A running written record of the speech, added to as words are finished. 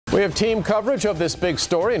We have team coverage of this big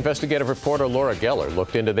story. Investigative reporter Laura Geller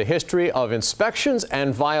looked into the history of inspections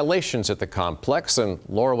and violations at the complex. And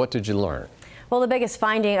Laura, what did you learn? Well, the biggest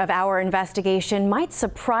finding of our investigation might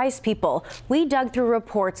surprise people. We dug through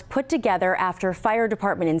reports put together after fire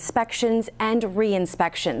department inspections and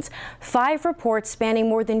re-inspections. 5 reports spanning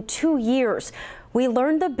more than 2 years. We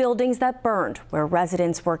learned the buildings that burned, where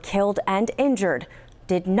residents were killed and injured,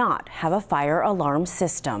 did not have a fire alarm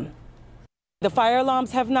system. The fire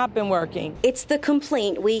alarms have not been working. It's the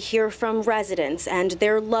complaint we hear from residents and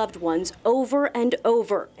their loved ones over and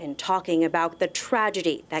over in talking about the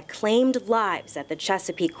tragedy that claimed lives at the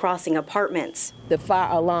Chesapeake Crossing Apartments. The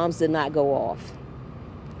fire alarms did not go off.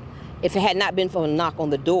 If it had not been for a knock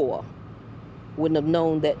on the door, wouldn't have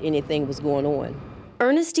known that anything was going on.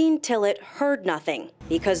 Ernestine Tillett heard nothing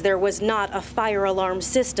because there was not a fire alarm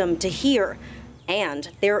system to hear. And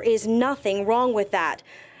there is nothing wrong with that.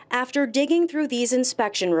 After digging through these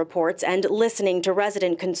inspection reports and listening to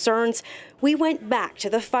resident concerns, we went back to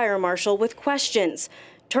the fire marshal with questions.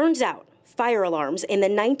 Turns out, fire alarms in the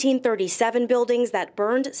 1937 buildings that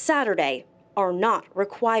burned Saturday are not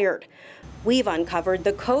required. We've uncovered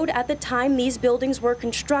the code at the time these buildings were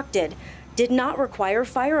constructed did not require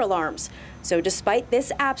fire alarms. So despite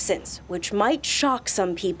this absence, which might shock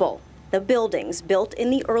some people, the buildings built in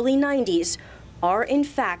the early 90s are in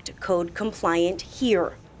fact code compliant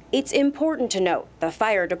here. It's important to note the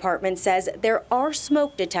fire department says there are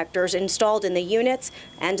smoke detectors installed in the units,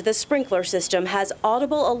 and the sprinkler system has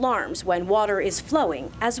audible alarms when water is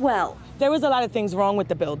flowing as well. There was a lot of things wrong with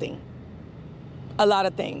the building. A lot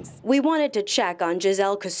of things. We wanted to check on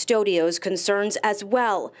Giselle Custodio's concerns as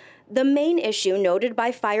well. The main issue noted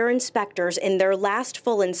by fire inspectors in their last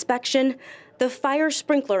full inspection, the fire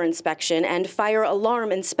sprinkler inspection and fire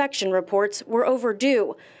alarm inspection reports were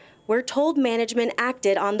overdue. We're told management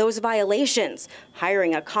acted on those violations,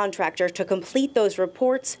 hiring a contractor to complete those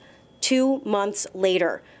reports 2 months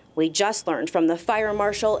later. We just learned from the fire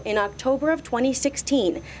marshal in October of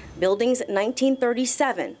 2016, buildings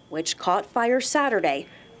 1937, which caught fire Saturday,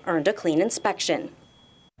 earned a clean inspection.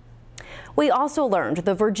 We also learned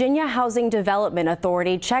the Virginia Housing Development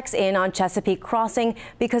Authority checks in on Chesapeake Crossing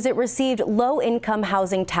because it received low-income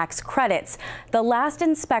housing tax credits. The last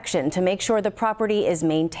inspection to make sure the property is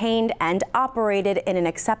maintained and operated in an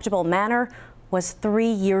acceptable manner was 3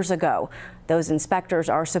 years ago. Those inspectors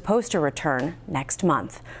are supposed to return next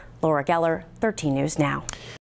month. Laura Geller, 13 News Now.